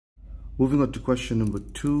Moving on to question number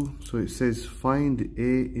 2. So it says find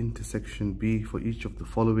A intersection B for each of the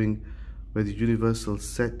following, where the universal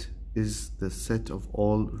set is the set of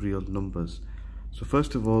all real numbers. So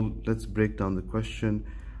first of all, let's break down the question.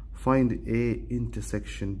 Find A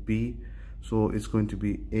intersection B. So it's going to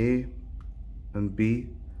be A and B,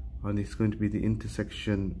 and it's going to be the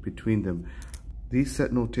intersection between them. These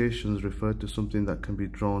set notations refer to something that can be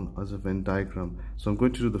drawn as a Venn diagram. So I'm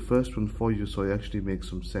going to do the first one for you so it actually makes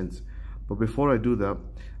some sense. But before I do that,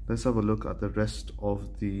 let's have a look at the rest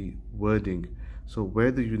of the wording. So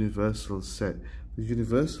where the universal set, the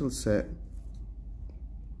universal set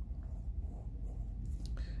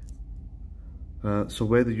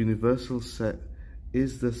where the universal set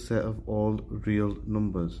is the set of all real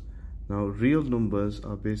numbers. Now, real numbers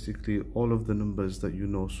are basically all of the numbers that you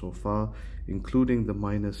know so far, including the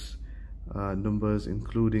minus numbers,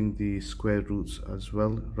 including the square roots as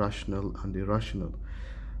well, rational and irrational.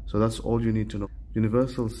 So that's all you need to know.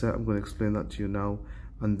 Universal set, I'm going to explain that to you now,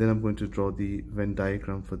 and then I'm going to draw the Venn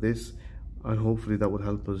diagram for this, and hopefully that will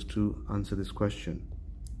help us to answer this question.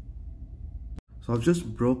 So I've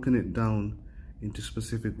just broken it down into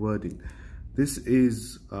specific wording. This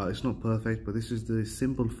is, it's not perfect, but this is the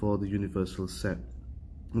symbol for the universal set.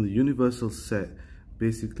 And the universal set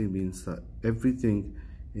basically means that everything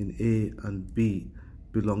in A and B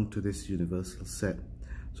belong to this universal set.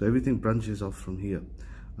 So everything branches off from here.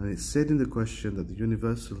 And it's said in the question that the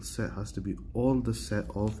universal set has to be all the set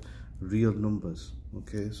of real numbers.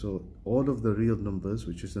 Okay, so all of the real numbers,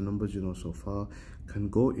 which is the numbers you know so far, can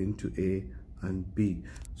go into A and B.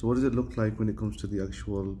 So what does it look like when it comes to the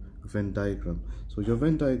actual Venn diagram? So your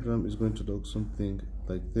Venn diagram is going to look something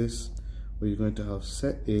like this, where you're going to have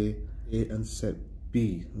set A and set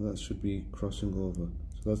B. And that should be crossing over.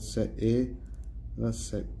 So that's set A, and that's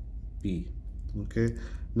set B. Okay,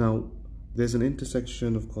 now there's an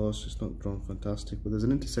intersection, of course, it's not drawn fantastic, but there's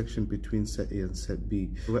an intersection between set A and set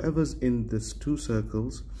B. Whatever's in these two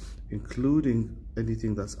circles, including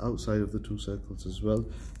anything that's outside of the two circles as well,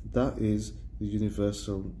 that is the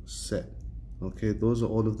universal set. Okay, those are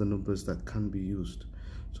all of the numbers that can be used.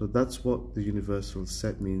 So that's what the universal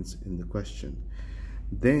set means in the question.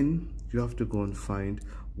 Then you have to go and find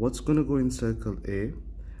what's going to go in circle A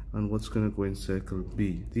and what's going to go in circle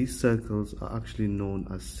B. These circles are actually known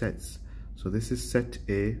as sets. So this is set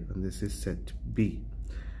A and this is set B.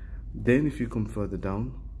 Then if you come further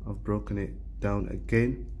down, I've broken it down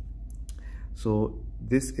again. So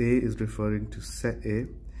this A is referring to set A.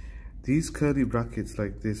 These curly brackets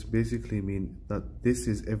like this basically mean that this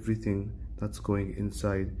is everything that's going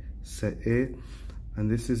inside set A, and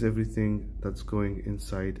this is everything that's going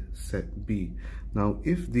inside set B. Now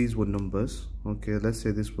if these were numbers, okay, let's say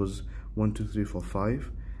this was 1 2 3 4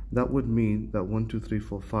 5, that would mean that 1 2 3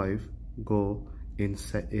 4 5 go in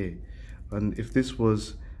set A. And if this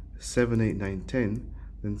was 7 8 9 10,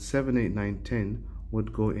 then 7 8 9 10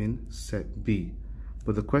 would go in set B.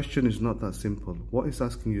 But the question is not that simple. What it's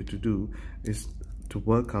asking you to do is to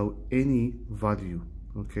work out any value.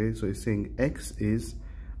 Okay, so it's saying X is,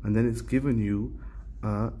 and then it's given you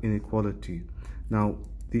inequality. Now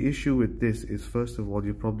the issue with this is, first of all,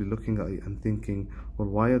 you're probably looking at it and thinking, well,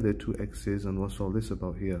 why are there two X's and what's all this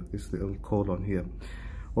about here, this little colon here?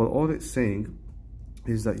 Well, all it's saying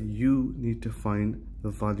is that you need to find the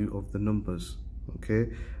value of the numbers.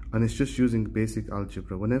 Okay, and it's just using basic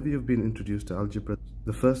algebra. Whenever you've been introduced to algebra,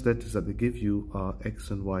 the first letters that they give you are X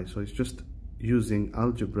and Y. So it's just using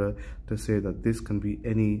algebra to say that this can be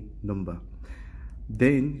any number.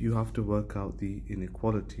 Then you have to work out the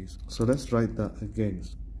inequalities. So let's write that again.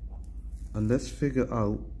 And let's figure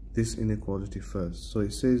out this inequality first. So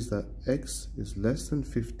it says that X is less than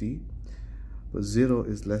 50, but 0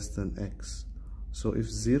 is less than X. So if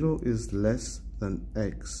 0 is less than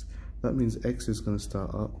X, that means X is going to start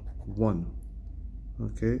at 1.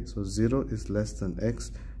 Okay, so 0 is less than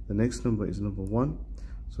X. The next number is number 1.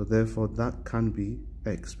 So therefore that can be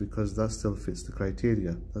X, because that still fits the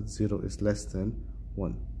criteria, that 0 is less than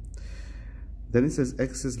 1. Then it says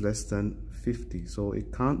X is less than 50. So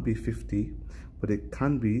it can't be 50, but it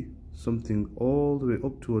can be something all the way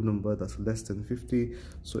up to a number that's less than 50.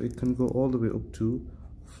 So it can go all the way up to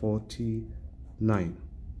 49.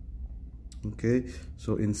 Okay,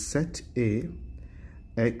 so in set A,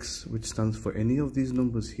 X, which stands for any of these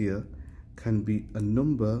numbers here, can be a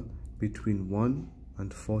number between 1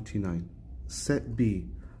 and 49. Set B,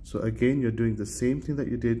 so again you're doing the same thing that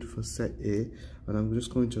you did for set A, and I'm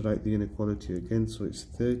just going to write the inequality again. So it's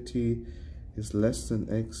 30 is less than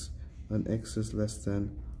X and X is less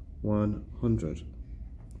than 100.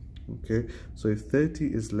 Okay, so if 30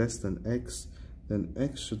 is less than X, then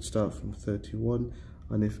X should start from 31,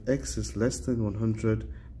 and if x is less than 100,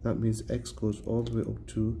 that means x goes all the way up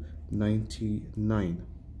to 99.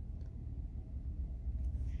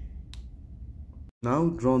 Now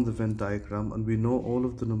draw on the Venn diagram, and we know all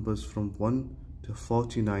of the numbers from 1 to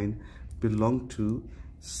 49 belong to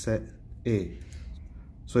set A.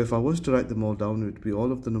 So if I was to write them all down, it would be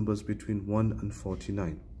all of the numbers between 1 and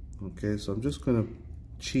 49. Okay, so I'm just going to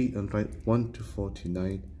cheat and write 1 to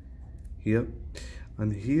 49 here.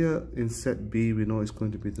 And here in set B, we know it's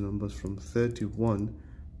going to be the numbers from 31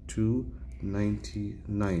 to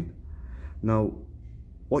 99. Now,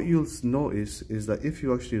 what you'll notice is that if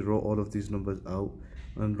you actually wrote all of these numbers out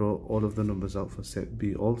and wrote all of the numbers out for set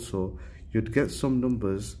B also, you'd get some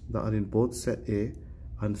numbers that are in both set A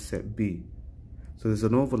and set B. So there's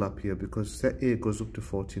an overlap here because set A goes up to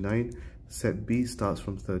 49, set B starts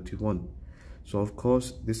from 31. So of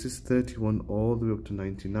course this is 31 all the way up to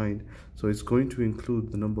 99, so it's going to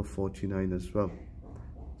include the number 49 as well.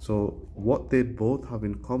 So what they both have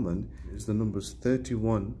in common is the numbers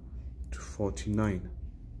 31 to 49.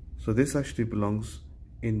 So this actually belongs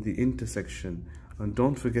in the intersection, and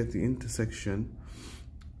don't forget the intersection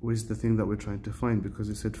is the thing that we're trying to find, because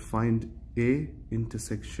it said find A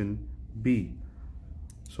intersection B.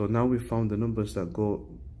 So now we found the numbers that go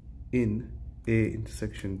in A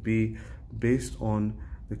intersection B based on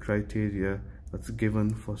the criteria that's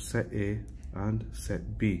given for set A and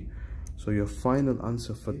set B. So your final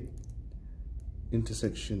answer for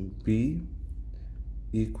intersection B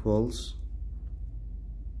equals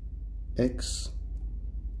X.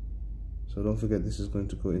 So don't forget this is going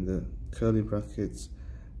to go in the curly brackets,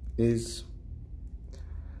 is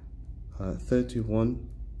 31,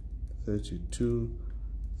 32,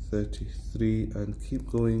 33, and keep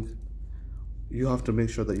going. You have to make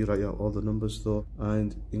sure that you write out all the numbers though,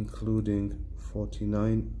 and including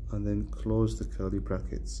 49, and then close the curly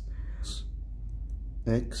brackets.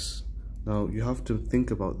 X. Now you have to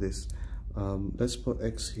think about this. Let's put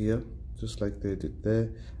X here, just like they did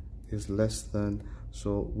there, is less than.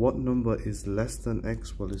 So what number is less than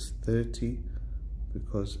X? Well, it's 30,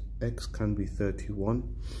 because X can be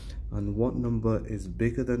 31. And what number is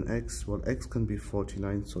bigger than X? Well, X can be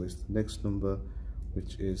 49, so it's the next number,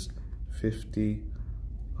 which is 50,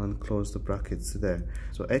 and close the brackets there.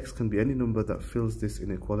 So X can be any number that fills this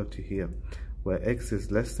inequality here, where X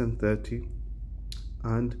is less than 30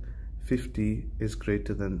 and 50 is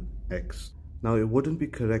greater than X. Now it wouldn't be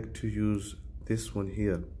correct to use this one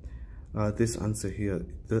here, this answer here.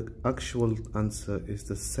 The actual answer is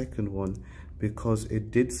the second one, because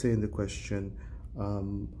it did say in the question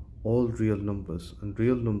all real numbers, and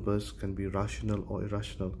real numbers can be rational or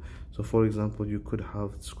irrational. So for example, you could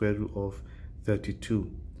have the square root of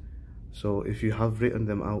 32. So if you have written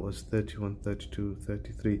them out as 31, 32,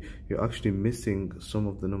 33, you're actually missing some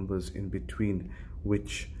of the numbers in between,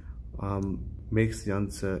 which makes the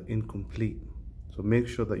answer incomplete. So make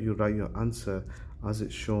sure that you write your answer as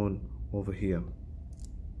it's shown over here.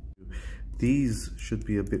 These should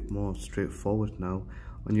be a bit more straightforward now,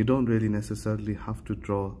 and you don't really necessarily have to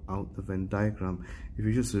draw out the Venn diagram if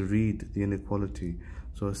you just read the inequality.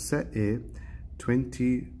 So set A,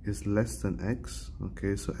 20 is less than X.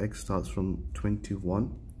 Okay, so X starts from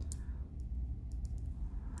 21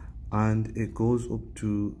 and it goes up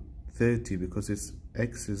to 30 because it's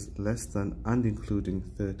X is less than and including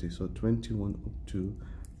 30. So 21 up to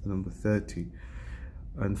the number 30.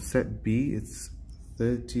 And set B, it's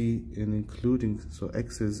 30 and including, so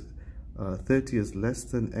X is 30 is less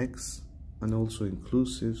than X and also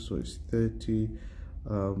inclusive, so it's 30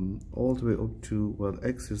 all the way up to, well,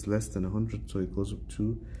 X is less than 100, so it goes up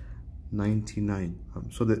to 99.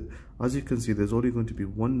 So that, as you can see, there's only going to be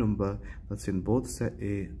one number that's in both set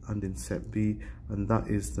A and in set B, and that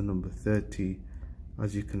is the number 30,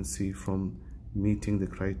 as you can see from meeting the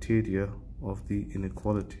criteria of the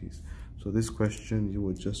inequalities. So this question, you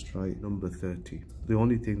would just write number 30, the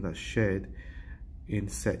only thing that's shared in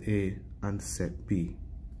set A and set B.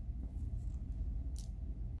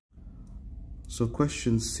 So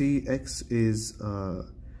question C, X is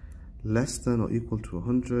less than or equal to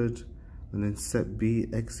 100, and then set B,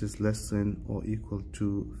 X is less than or equal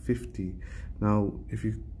to 50. Now if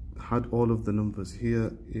you had all of the numbers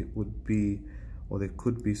here, it would be, or they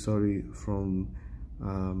could be, sorry, from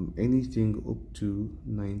anything up to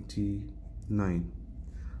 99.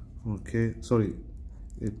 Okay, sorry,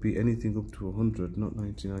 it'd be anything up to 100, not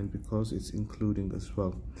 99, because it's including as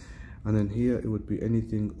well. And then here it would be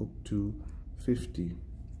anything up to 50.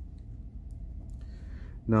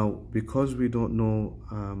 Now because we don't know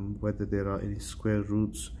whether there are any square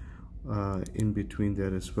roots in between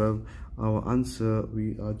there as well, our answer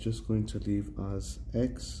we are just going to leave as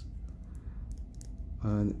X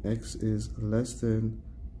and x is less than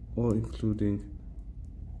or including,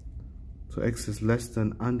 so x is less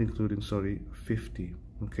than and including, sorry, 50.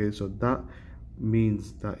 Okay, so that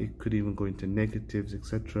means that it could even go into negatives,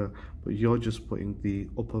 etc., but you're just putting the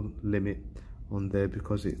upper limit on there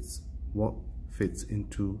because it's what fits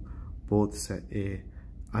into both set A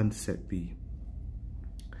and set B.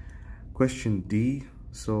 Question D,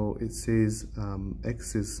 so it says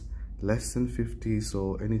x is less than 50,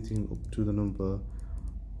 so anything up to the number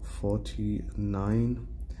 49,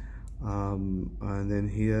 and then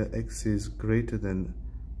here x is greater than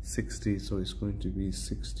 60, so it's going to be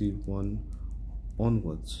 61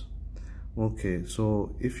 onwards. Okay,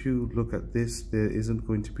 so if you look at this, there isn't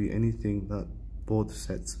going to be anything that both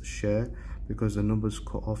sets share because the numbers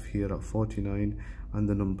cut off here at 49 and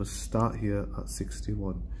the numbers start here at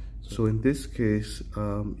 61. So in this case,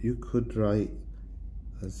 you could write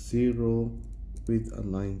a 0 with a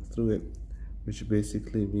line through it, which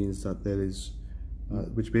basically means that there is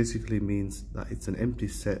it's an empty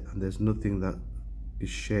set and there's nothing that is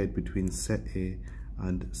shared between set A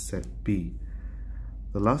and set B.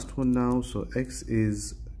 The last one now, so x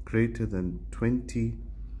is greater than 20,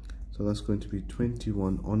 so that's going to be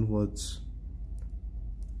 21 onwards,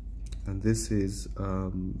 and this is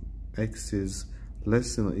x is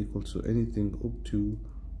less than or equal to anything up to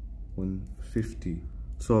 150.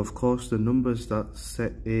 So of course the numbers that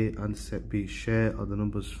set A and set B share are the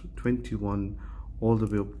numbers 21 all the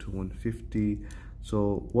way up to 150.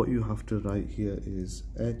 So what you have to write here is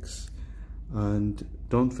x, and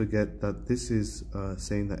don't forget that this is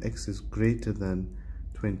saying that x is greater than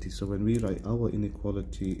 20. So when we write our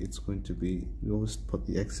inequality, it's going to be, we always put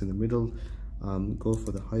the x in the middle, go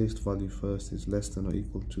for the highest value first, is less than or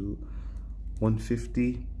equal to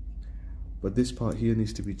 150. But this part here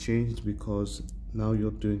needs to be changed because now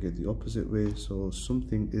you're doing it the opposite way. So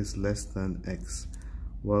something is less than x.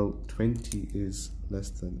 Well, 20 is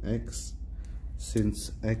less than x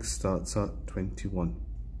since x starts at 21.